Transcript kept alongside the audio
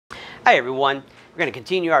Hey everyone, we're going to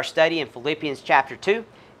continue our study in Philippians chapter 2.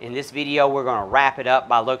 In this video, we're going to wrap it up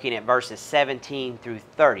by looking at verses 17 through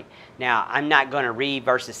 30. Now, I'm not going to read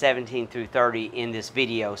verses 17 through 30 in this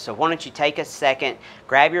video, so why don't you take a second,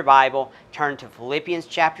 grab your Bible, turn to Philippians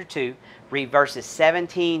chapter 2, read verses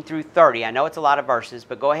 17 through 30. I know it's a lot of verses,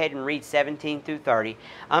 but go ahead and read 17 through 30.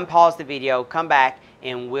 Unpause the video, come back,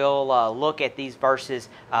 and we'll look at these verses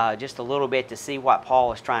just a little bit to see what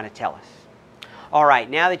Paul is trying to tell us. All right,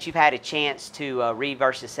 now that you've had a chance to read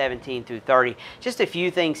verses 17 through 30, just a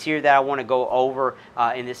few things here that I want to go over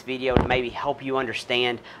in this video to maybe help you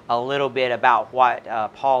understand a little bit about what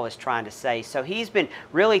Paul is trying to say. So he's been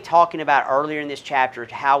really talking about earlier in this chapter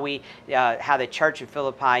how the church of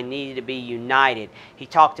Philippi needed to be united. He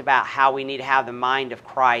talked about how we need to have the mind of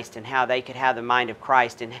Christ and how they could have the mind of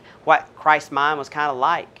Christ and what Christ's mind was kind of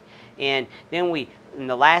like. And then in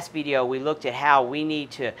the last video, we looked at how we need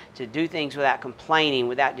to do things without complaining,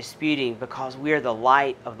 without disputing, because we are the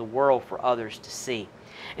light of the world for others to see.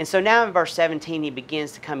 And so now in verse 17, he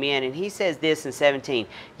begins to come in, and he says this in 17,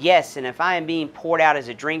 "Yes, and if I am being poured out as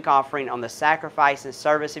a drink offering on the sacrifice and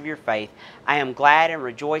service of your faith, I am glad and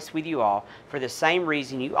rejoice with you all. For the same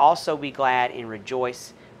reason, you also be glad and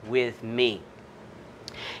rejoice with me."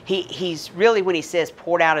 He's really, when he says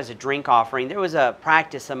poured out as a drink offering, there was a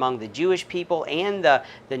practice among the Jewish people and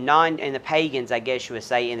the pagans, I guess you would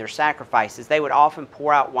say, in their sacrifices. They would often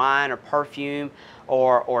pour out wine or perfume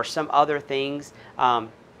or some other things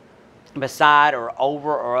beside or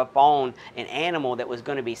over or up on an animal that was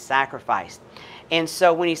going to be sacrificed. And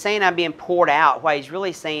so when he's saying I'm being poured out, what he's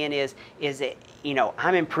really saying is that, you know,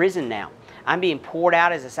 I'm in prison now. I'm being poured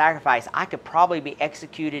out as a sacrifice. I could probably be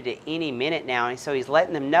executed at any minute now. And so he's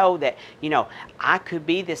letting them know that, you know, I could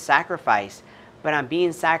be this sacrifice, but I'm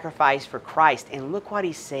being sacrificed for Christ. And look what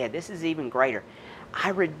he said. This is even greater. I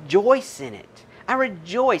rejoice in it. I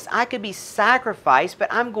rejoice. I could be sacrificed,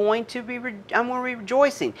 but I'm going to be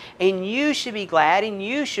rejoicing. And you should be glad and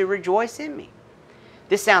you should rejoice in me.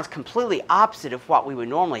 This sounds completely opposite of what we would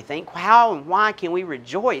normally think. How and why can we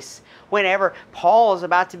rejoice whenever Paul is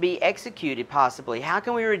about to be executed, possibly? How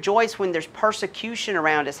can we rejoice when there's persecution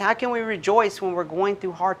around us? How can we rejoice when we're going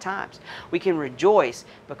through hard times? We can rejoice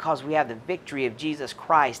because we have the victory of Jesus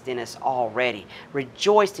Christ in us already.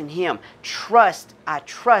 Rejoice in Him. I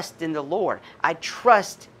trust in the Lord. I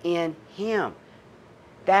trust in Him.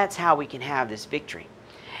 That's how we can have this victory.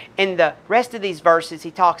 In the rest of these verses,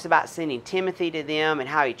 he talks about sending Timothy to them and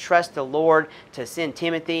how he trusts the Lord to send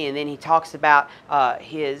Timothy. And then he talks about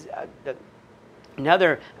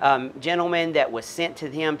another gentleman that was sent to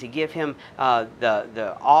him to give him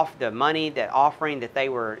the money, that offering that they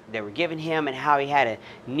were giving him, and how he had a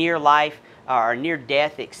near life or near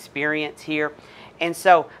death experience here. And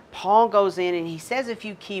so Paul goes in and he says a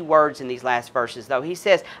few key words in these last verses, though. He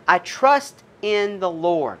says, "I trust in the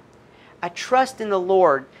Lord. I trust in the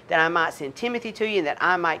Lord that I might send Timothy to you and that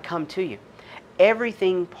I might come to you."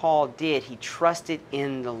 Everything Paul did, he trusted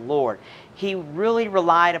in the Lord. He really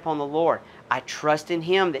relied upon the Lord. I trust in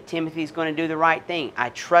Him that Timothy's going to do the right thing. I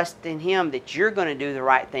trust in Him that you're going to do the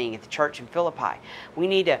right thing at the church in Philippi. We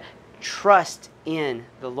need to trust in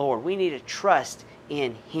the Lord. We need to trust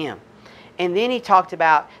in Him. And then he talked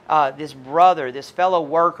about this brother, this fellow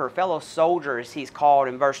worker, fellow soldier, as he's called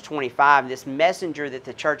in verse 25, this messenger that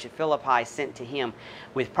the church of Philippi sent to him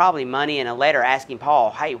with probably money and a letter asking Paul,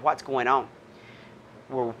 "Hey, what's going on?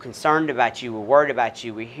 We're concerned about you. We're worried about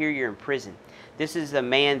you. We hear you're in prison." This is the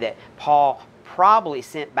man that Paul probably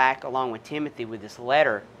sent back along with Timothy with this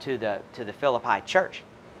letter to the Philippi church.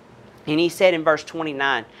 And he said in verse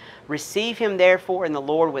 29, "Receive him therefore in the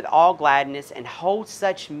Lord with all gladness, and hold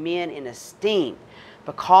such men in esteem,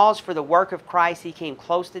 because for the work of Christ he came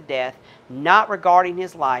close to death, not regarding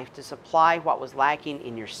his life, to supply what was lacking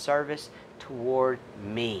in your service toward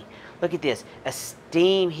me." Look at this.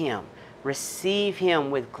 Esteem him. Receive him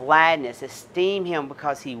with gladness. Esteem him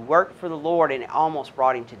because he worked for the Lord and it almost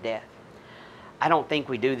brought him to death. I don't think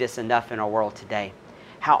we do this enough in our world today.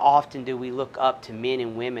 How often do we look up to men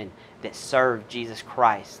and women that serve Jesus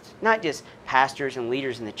Christ? Not just pastors and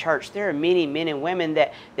leaders in the church. There are many men and women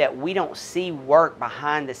that we don't see work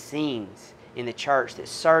behind the scenes in the church that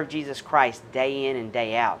serve Jesus Christ day in and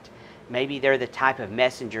day out. Maybe they're the type of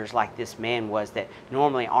messengers like this man was that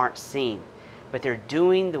normally aren't seen. But they're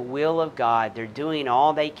doing the will of God. They're doing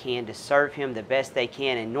all they can to serve Him the best they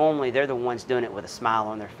can. And normally they're the ones doing it with a smile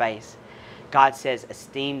on their face. God says,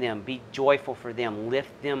 esteem them, be joyful for them,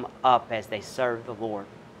 lift them up as they serve the Lord.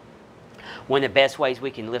 One of the best ways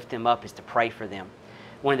we can lift them up is to pray for them.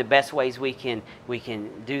 One of the best ways we can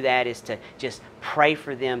do that is to just pray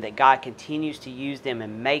for them, that God continues to use them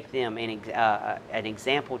and make them an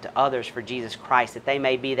example to others for Jesus Christ, that they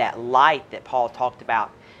may be that light that Paul talked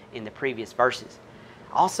about in the previous verses.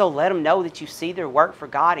 Also, let them know that you see their work for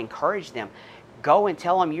God. Encourage them. Go and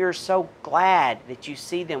tell them you're so glad that you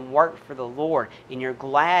see them work for the Lord and you're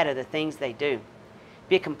glad of the things they do.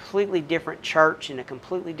 Be a completely different church in a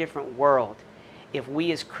completely different world if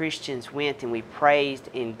we as Christians went and we praised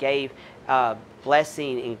and gave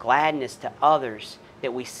blessing and gladness to others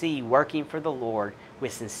that we see working for the Lord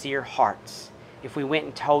with sincere hearts. If we went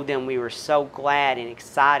and told them we were so glad and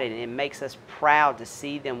excited, and it makes us proud to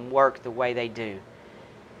see them work the way they do.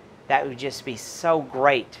 That would just be so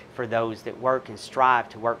great for those that work and strive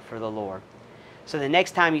to work for the Lord. So the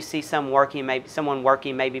next time you see someone working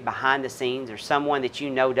maybe behind the scenes, or someone that you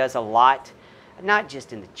know does a lot, not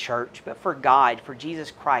just in the church, but for God, for Jesus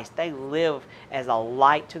Christ, they live as a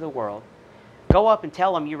light to the world. Go up and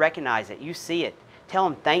tell them you recognize it, you see it. Tell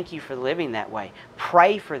them thank you for living that way.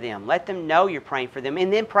 Pray for them. Let them know you're praying for them,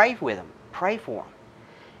 and then pray with them. Pray for them.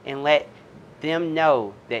 And let them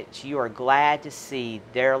know that you are glad to see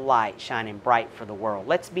their light shining bright for the world.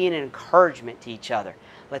 Let's be an encouragement to each other.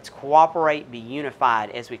 Let's cooperate, be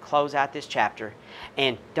unified as we close out this chapter.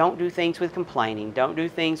 And don't do things with complaining. Don't do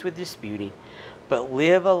things with disputing. But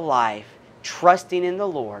live a life trusting in the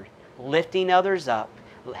Lord, lifting others up,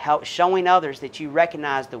 showing others that you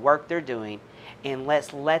recognize the work they're doing. And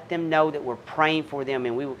let's let them know that we're praying for them,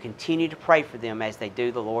 and we will continue to pray for them as they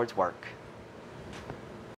do the Lord's work.